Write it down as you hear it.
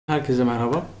Herkese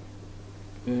merhaba.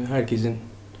 Herkesin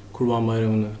Kurban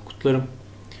Bayramı'nı kutlarım.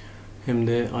 Hem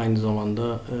de aynı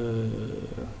zamanda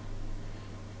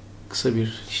kısa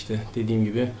bir dediğim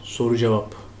gibi soru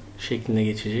cevap şeklinde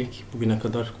geçecek. Bugüne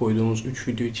kadar koyduğumuz 3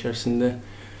 video içerisinde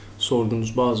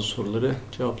sorduğunuz bazı soruları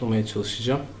cevaplamaya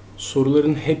çalışacağım.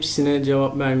 Soruların hepsine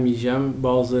cevap vermeyeceğim.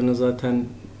 Bazılarına zaten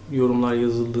yorumlar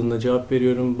yazıldığında cevap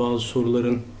veriyorum. Bazı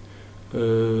soruların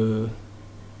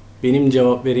benim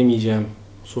cevap veremeyeceğim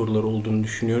sorular olduğunu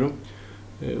düşünüyorum.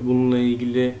 Bununla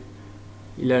ilgili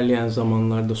ilerleyen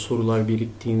zamanlarda sorular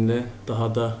biriktiğinde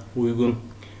daha da uygun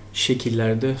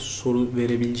şekillerde soru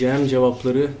verebileceğim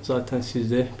cevapları zaten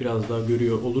siz de biraz daha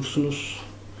görüyor olursunuz.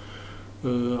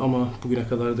 Ama bugüne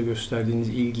kadar da gösterdiğiniz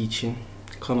ilgi için,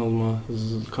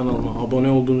 kanalıma abone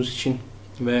olduğunuz için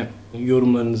ve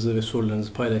yorumlarınızı ve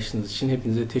sorularınızı paylaştığınız için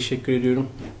hepinize teşekkür ediyorum.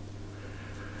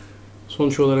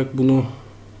 Sonuç olarak bunu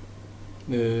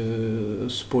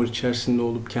spor içerisinde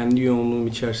olup kendi yoğunluğum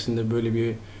içerisinde böyle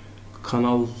bir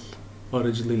kanal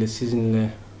aracılığıyla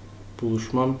sizinle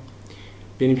buluşmam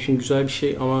benim için güzel bir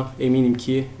şey ama eminim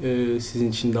ki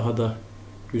sizin için daha da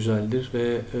güzeldir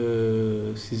ve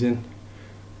sizin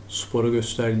spora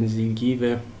gösterdiğiniz ilgiyi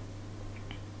ve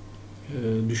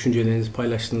düşüncelerinizi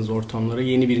paylaştığınız ortamlara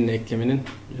yeni birini eklemenin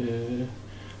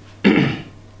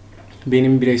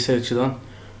benim bireysel açıdan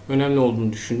önemli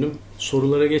olduğunu düşündüm.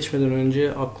 Sorulara geçmeden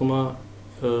önce aklıma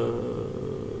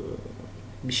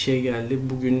bir şey geldi.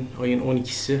 Bugün ayın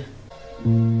 12'si.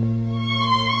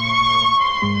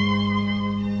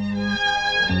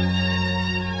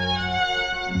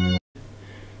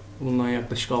 Bundan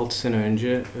yaklaşık 6 sene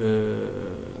önce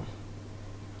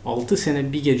 6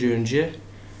 sene bir gece önce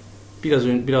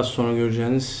biraz sonra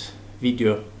göreceğiniz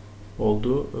video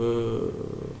oldu.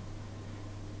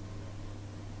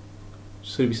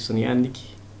 Sırbistan'ı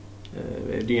yendik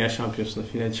ve Dünya Şampiyonası'nda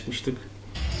finale çıkmıştık.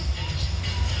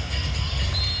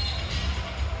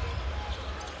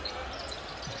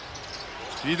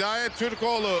 Hidayet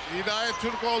Türkoğlu,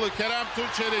 Kerem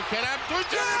Tunçeri,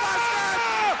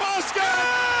 basket,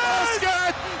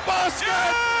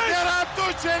 Kerem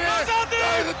Tunçeri,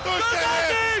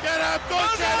 Kerem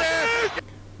Tunçeri.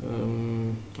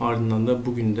 Ardından da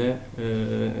bugün de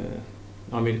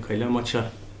Amerika ile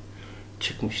maça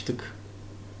çıkmıştık.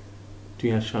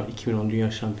 2010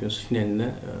 Dünya Şampiyonası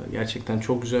finalinde. Gerçekten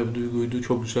çok güzel bir duyguydu,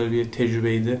 çok güzel bir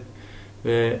tecrübeydi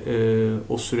ve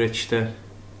o süreçte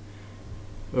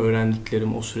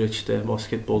öğrendiklerim, o süreçte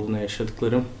basketbolda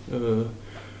yaşadıklarım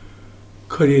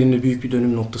kariyerimde büyük bir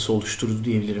dönüm noktası oluşturdu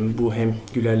diyebilirim. Bu hem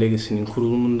Güler Legacy'nin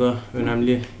kurulumunda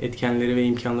önemli etkenleri ve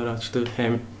imkanları açtı,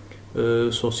 hem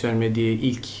sosyal medyayı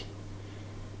ilk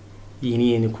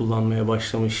yeni kullanmaya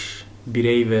başlamış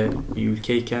birey ve bir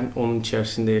ülkeyken onun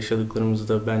içerisinde yaşadıklarımız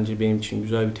da bence benim için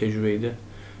güzel bir tecrübeydi.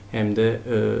 Hem de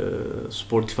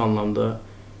sportif anlamda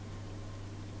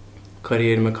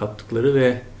kariyerime kattıkları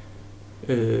ve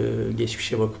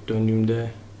geçmişe bakıp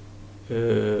döndüğümde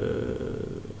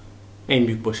en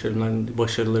büyük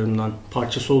başarılarımdan,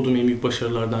 parçası olduğum en büyük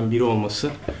başarılardan biri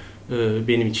olması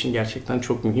benim için gerçekten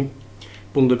çok mühim.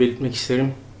 Bunu da belirtmek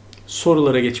isterim.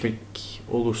 Sorulara geçmek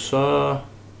olursa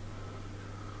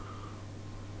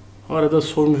arada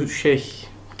sormuş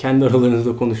kendi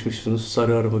aralarınızda konuşmuşsunuz.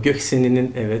 Sarı araba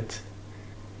Göksen'in, evet.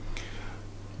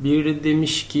 Biri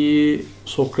demiş ki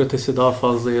Sokrates'e daha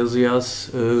fazla yazı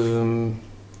yaz.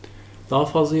 Daha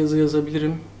fazla yazı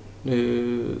yazabilirim.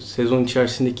 Sezon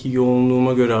içerisindeki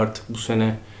yoğunluğuma göre artık bu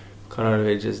sene karar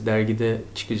vereceğiz. Dergide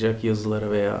çıkacak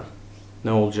yazılara veya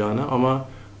ne olacağına, ama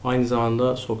aynı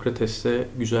zamanda Sokrates'te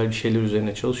güzel bir şeyler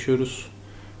üzerine çalışıyoruz.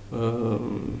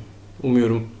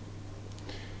 Umuyorum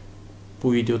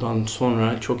bu videodan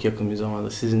sonra çok yakın bir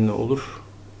zamanda sizinle olur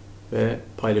ve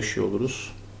paylaşıyor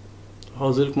oluruz.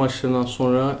 Hazırlık maçlarından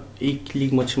sonra ilk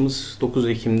lig maçımız 9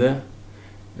 Ekim'de.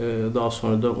 Daha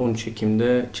sonra da 13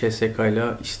 Ekim'de CSK ile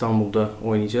İstanbul'da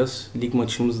oynayacağız. Lig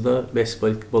maçımız da BES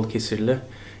Balıkesir'le.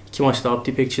 2 maç da Abdi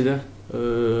İpekçi'de.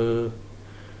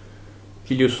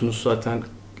 Biliyorsunuz zaten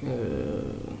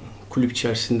kulüp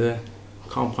içerisinde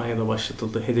kampanya da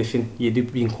başlatıldı. Hedefin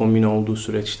 7000 kombine olduğu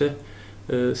süreçte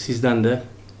sizden de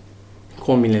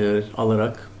kombineleri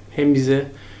alarak hem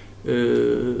bize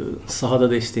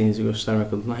sahada desteğinizi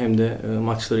göstermek adına hem de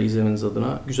maçları izlemeniz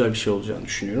adına güzel bir şey olacağını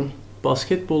düşünüyorum.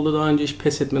 Basketbolda daha önce hiç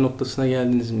pes etme noktasına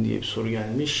geldiniz mi diye bir soru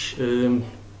gelmiş.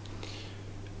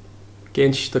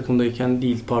 Genç takımdayken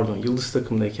değil, pardon, yıldız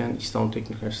takımdayken İstanbul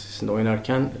Teknik Üniversitesi'nde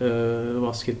oynarken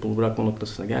basketbolu bırakma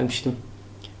noktasına gelmiştim.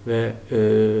 Ve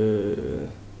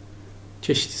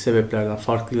çeşitli sebeplerden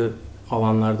farklı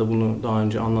alanlarda bunu daha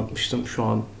önce anlatmıştım. Şu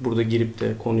an burada girip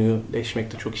de konuyu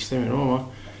deşmek de çok istemiyorum ama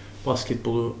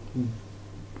basketbolu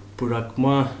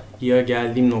bırakmaya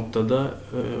geldiğim noktada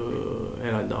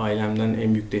herhalde ailemden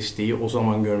en büyük desteği o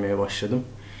zaman görmeye başladım.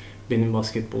 Benim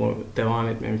basketbola devam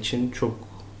etmem için çok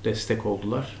destek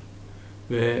oldular.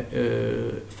 Ve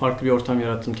farklı bir ortam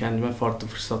yarattım kendime, farklı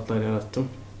fırsatlar yarattım.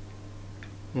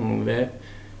 Ve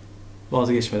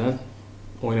vazgeçmeden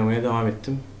oynamaya devam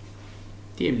ettim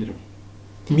diyebilirim.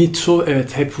 Mitso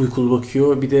evet hep uykulu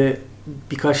bakıyor. Bir de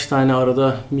birkaç tane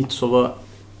arada Mitso'ya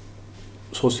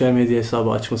sosyal medya hesabı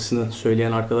açmasını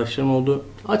söyleyen arkadaşlarım oldu.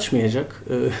 Açmayacak.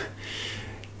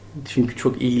 Çünkü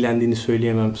çok ilgilendiğini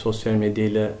söyleyemem sosyal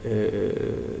medyayla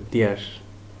diğer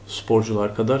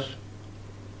sporcular kadar.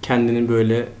 Kendini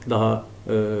böyle daha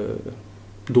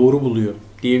doğru buluyor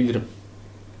diyebilirim.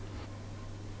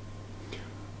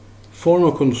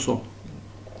 Forma konusu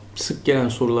sık gelen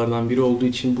sorulardan biri olduğu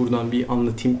için buradan bir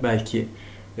anlatayım. Belki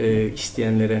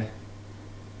isteyenlere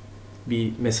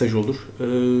bir mesaj olur.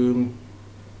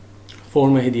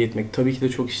 Forma hediye etmek tabii ki de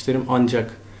çok isterim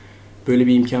ancak böyle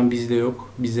bir imkan bizde yok.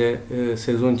 Bize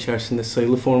sezon içerisinde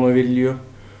sayılı forma veriliyor.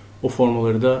 O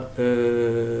formaları da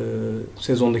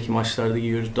sezondaki maçlarda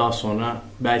giyiyoruz. Daha sonra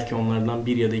belki onlardan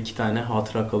bir ya da iki tane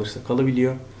hatıra kalırsa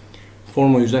kalabiliyor.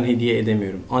 Forma yüzden hediye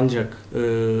edemiyorum. Ancak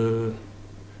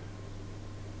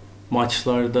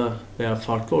maçlarda veya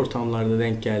farklı ortamlarda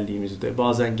denk geldiğimizde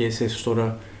bazen GS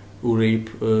Store'a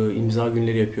uğrayıp imza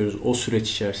günleri yapıyoruz. O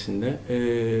süreç içerisinde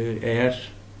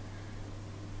eğer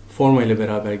forma ile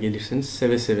beraber gelirseniz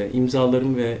seve seve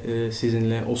imzalarım ve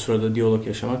sizinle o sırada diyalog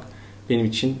yaşamak benim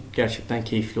için gerçekten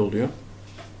keyifli oluyor.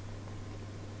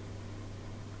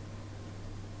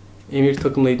 Emir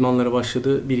takımla idmanlara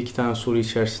başladı. Bir iki tane soru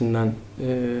içerisinden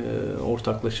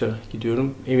ortaklaşa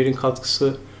gidiyorum. Emir'in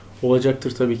katkısı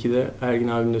olacaktır tabii ki de. Ergin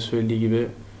abim de söylediği gibi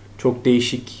çok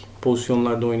değişik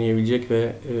pozisyonlarda oynayabilecek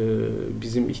ve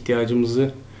bizim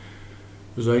ihtiyacımızı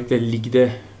özellikle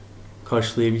ligde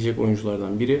karşılayabilecek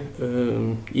oyunculardan biri.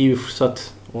 İyi bir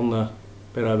fırsat onunla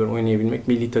beraber oynayabilmek.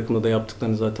 Milli takımda da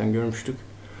yaptıklarını zaten görmüştük.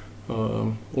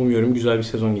 Umuyorum güzel bir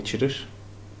sezon geçirir.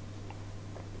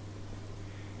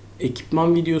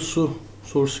 Ekipman videosu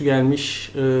sorusu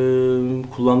gelmiş.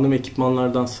 Kullandığım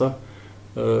ekipmanlardansa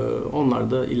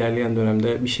onlar da ilerleyen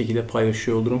dönemde bir şekilde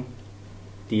paylaşıyor olurum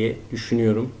diye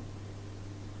düşünüyorum.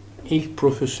 İlk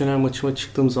profesyonel maçıma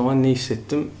çıktığım zaman ne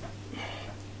hissettim?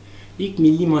 İlk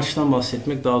milli maçtan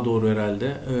bahsetmek daha doğru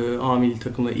herhalde. A milli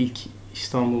takımla ilk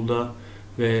İstanbul'da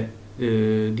ve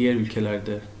diğer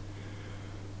ülkelerde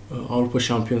Avrupa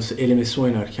Şampiyonası elemesi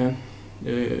oynarken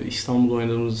İstanbul'da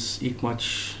oynadığımız ilk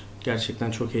maç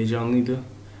gerçekten çok heyecanlıydı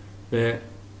ve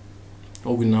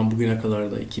o günden bugüne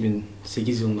kadar da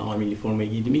 2008 yılında A milli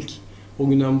formayı giydim ilk. O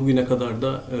günden bugüne kadar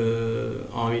da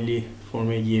A milli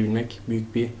formayı giyebilmek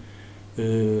büyük bir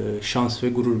şans ve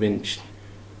gurur benim için.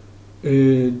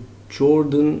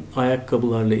 Jordan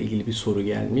ayakkabılarla ilgili bir soru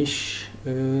gelmiş.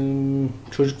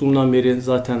 Çocukluğumdan beri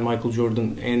zaten Michael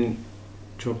Jordan en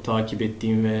çok takip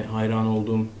ettiğim ve hayran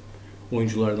olduğum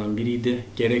oyunculardan biriydi.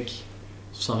 Gerek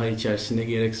saha içerisinde,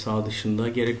 gerek saha dışında,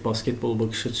 gerek basketbol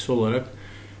bakış açısı olarak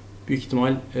büyük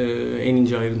ihtimal en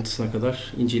ince ayrıntısına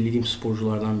kadar incelediğim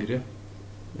sporculardan biri.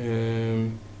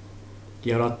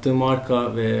 Yarattığı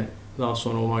marka ve daha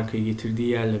sonra o markayı getirdiği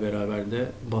yerle beraber de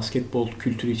basketbol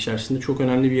kültürü içerisinde çok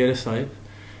önemli bir yere sahip.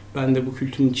 Ben de bu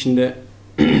kültürün içinde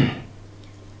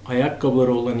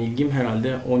ayakkabılara olan ilgim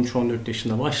herhalde 13-14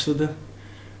 yaşında başladı.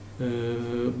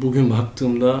 Bugün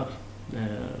baktığımda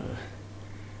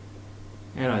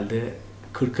herhalde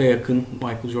 40'a yakın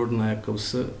Michael Jordan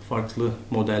ayakkabısı farklı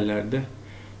modellerde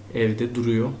evde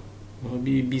duruyor.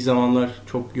 Bir zamanlar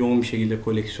çok yoğun bir şekilde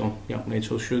koleksiyon yapmaya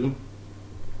çalışıyordum.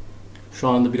 Şu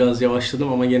anda biraz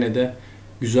yavaşladım ama gene de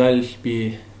güzel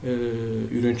bir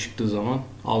ürün çıktığı zaman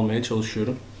almaya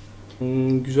çalışıyorum.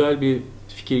 Güzel bir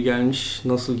fikir gelmiş.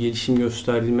 Nasıl gelişim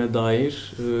gösterdiğime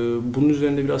dair. Bunun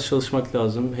üzerinde biraz çalışmak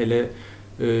lazım. Hele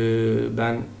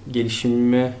ben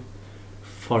gelişimime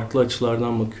farklı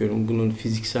açılardan bakıyorum. Bunun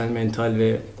fiziksel, mental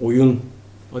ve oyun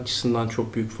açısından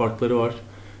çok büyük farkları var.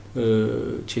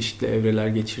 Çeşitli evreler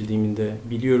geçirdiğimi de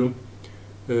biliyorum.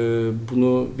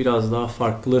 Bunu biraz daha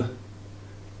farklı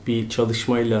bir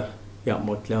çalışmayla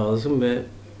yapmak lazım ve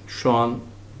şu an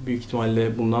büyük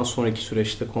ihtimalle bundan sonraki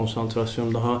süreçte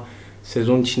konsantrasyon daha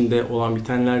sezon içinde olan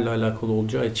bitenlerle alakalı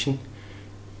olacağı için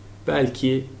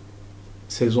belki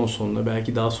sezon sonunda,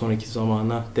 belki daha sonraki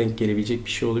zamana denk gelebilecek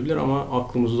bir şey olabilir ama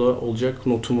aklımızda olacak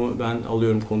notumu ben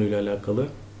alıyorum konuyla alakalı.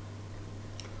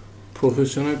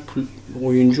 Profesyonel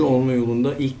oyuncu olma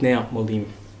yolunda ilk ne yapmalıyım?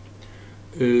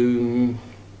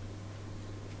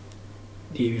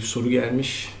 Diye bir soru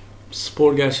gelmiş.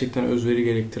 Spor gerçekten özveri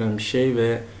gerektiren bir şey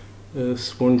ve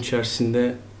sporun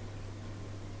içerisinde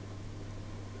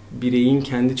bireyin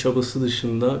kendi çabası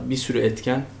dışında bir sürü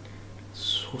etken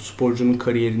sporcunun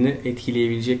kariyerini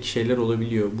etkileyebilecek şeyler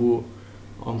olabiliyor. Bu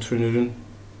antrenörün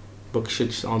bakış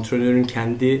açısı, antrenörün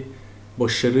kendi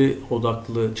başarı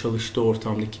odaklı çalıştığı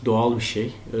ortamdaki doğal bir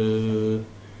şey.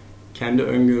 Kendi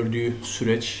öngördüğü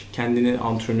süreç,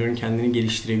 antrenörün kendini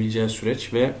geliştirebileceği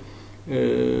süreç ve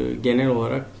genel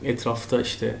olarak etrafta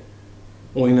işte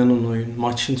oynanan oyun,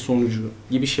 maçın sonucu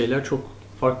gibi şeyler çok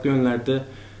farklı yönlerde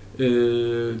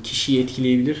kişiyi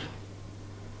etkileyebilir.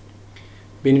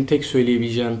 Benim tek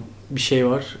söyleyebileceğim bir şey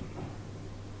var.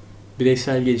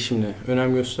 Bireysel gelişimle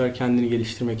önem göster, kendini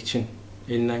geliştirmek için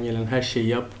elinden gelen her şeyi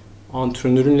yap.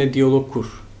 Antrenörünle diyalog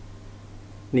kur.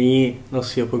 Neyi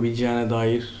nasıl yapabileceğine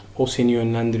dair o seni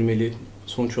yönlendirmeli.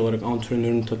 Sonuç olarak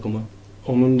antrenörün takımı.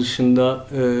 Onun dışında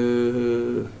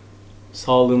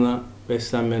sağlığına,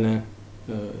 beslenmene,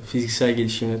 fiziksel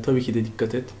gelişimine tabii ki de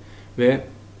dikkat et. Ve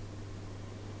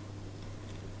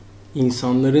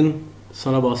insanların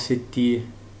sana bahsettiği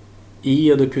iyi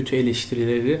ya da kötü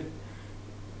eleştirileri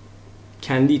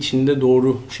kendi içinde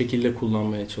doğru şekilde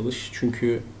kullanmaya çalış.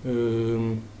 Çünkü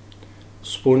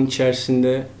sporun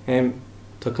içerisinde hem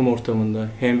takım ortamında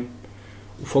hem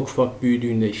ufak ufak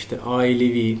büyüdüğünde işte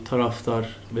ailevi,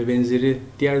 taraftar ve benzeri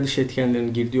diğer dış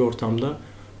etkenlerin girdiği ortamda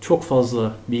çok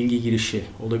fazla bilgi girişi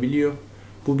olabiliyor.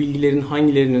 Bu bilgilerin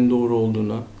hangilerinin doğru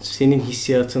olduğuna senin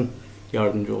hissiyatın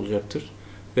yardımcı olacaktır.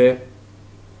 Ve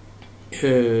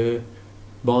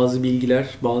bazı bilgiler,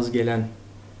 bazı gelen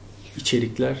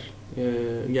içerikler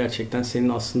gerçekten senin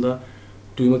aslında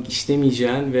duymak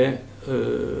istemeyeceğin ve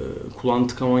kulağını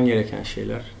tıkaman gereken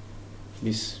şeyler.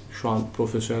 Biz şu an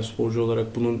profesyonel sporcu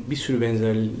olarak bunun bir sürü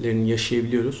benzerlerini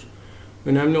yaşayabiliyoruz.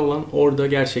 Önemli olan orada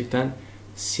gerçekten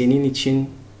senin için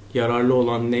yararlı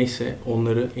olan neyse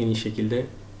onları en iyi şekilde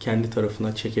kendi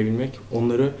tarafına çekebilmek.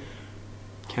 Onları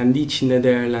kendi içinde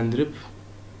değerlendirip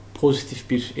pozitif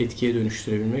bir etkiye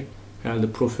dönüştürebilmek.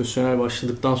 Herhalde profesyonel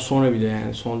başladıktan sonra bile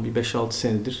yani son bir 5-6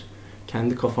 senedir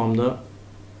kendi kafamda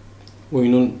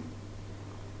oyunun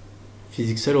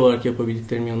fiziksel olarak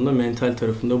yapabildiklerim yanında mental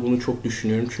tarafında bunu çok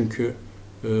düşünüyorum. Çünkü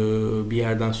bir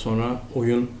yerden sonra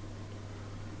oyun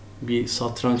bir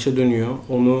satrança dönüyor.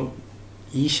 Onu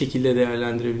iyi şekilde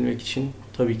değerlendirebilmek için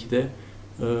tabii ki de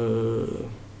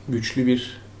güçlü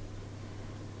bir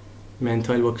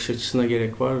mental bakış açısına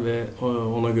gerek var ve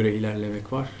ona göre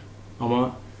ilerlemek var.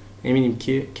 Ama eminim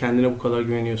ki kendine bu kadar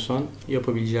güveniyorsan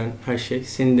yapabileceğin her şey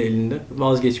senin de elinde.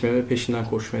 Vazgeçme ve peşinden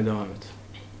koşmaya devam et.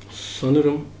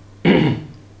 Sanırım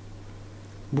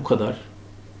bu kadar.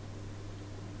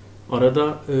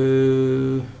 Arada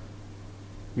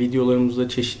videolarımızda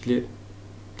çeşitli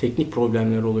teknik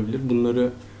problemler olabilir.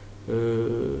 Bunları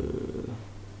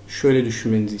şöyle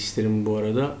düşünmenizi isterim bu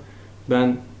arada.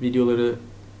 Ben videoları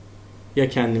ya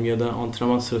kendim ya da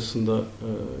antrenman sırasında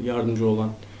yardımcı olan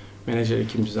menajer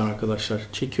ekibimizden arkadaşlar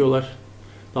çekiyorlar.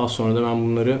 Daha sonra da ben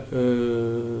bunları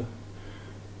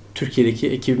Türkiye'deki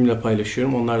ekibimle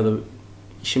paylaşıyorum. Onlar da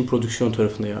işin prodüksiyon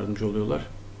tarafında yardımcı oluyorlar.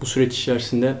 Bu süreç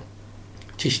içerisinde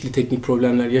çeşitli teknik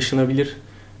problemler yaşanabilir.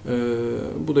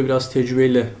 Bu da biraz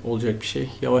tecrübeyle olacak bir şey.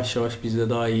 Yavaş yavaş biz de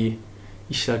daha iyi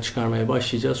işler çıkarmaya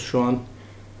başlayacağız. Şu an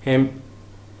hem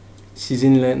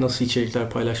sizinle nasıl içerikler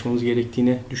paylaşmamız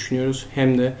gerektiğini düşünüyoruz.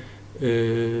 Hem de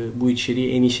bu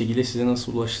içeriği en iyi şekilde size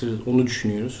nasıl ulaştırırız onu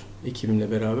düşünüyoruz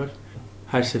ekibimle beraber.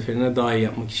 Her seferine daha iyi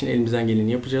yapmak için elimizden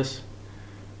geleni yapacağız.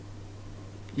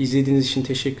 İzlediğiniz için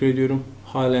teşekkür ediyorum.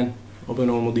 Halen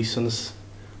abone olmadıysanız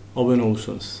abone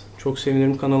olursanız çok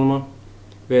sevinirim kanalıma.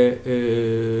 Ve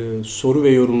soru ve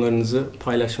yorumlarınızı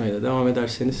paylaşmaya da devam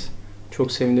ederseniz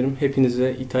çok sevinirim.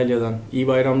 Hepinize İtalya'dan iyi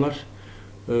bayramlar.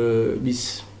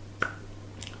 Biz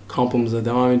kampımıza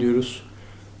devam ediyoruz.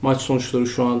 Maç sonuçları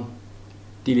şu an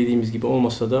dilediğimiz gibi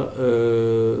olmasa da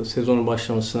sezonun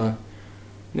başlamasına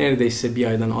neredeyse bir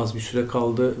aydan az bir süre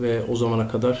kaldı ve o zamana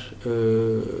kadar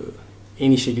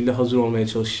en iyi şekilde hazır olmaya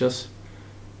çalışacağız.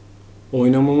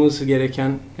 Oynamamız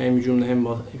gereken hem hücumda hem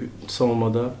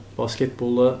savunmada,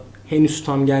 basketbolla henüz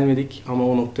tam gelmedik ama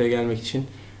o noktaya gelmek için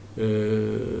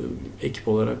ekip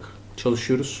olarak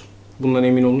çalışıyoruz. Bundan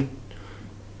emin olun.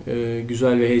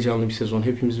 Güzel ve heyecanlı bir sezon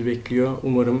hepimizi bekliyor.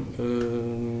 Umarım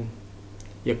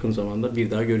yakın zamanda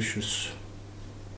bir daha görüşürüz.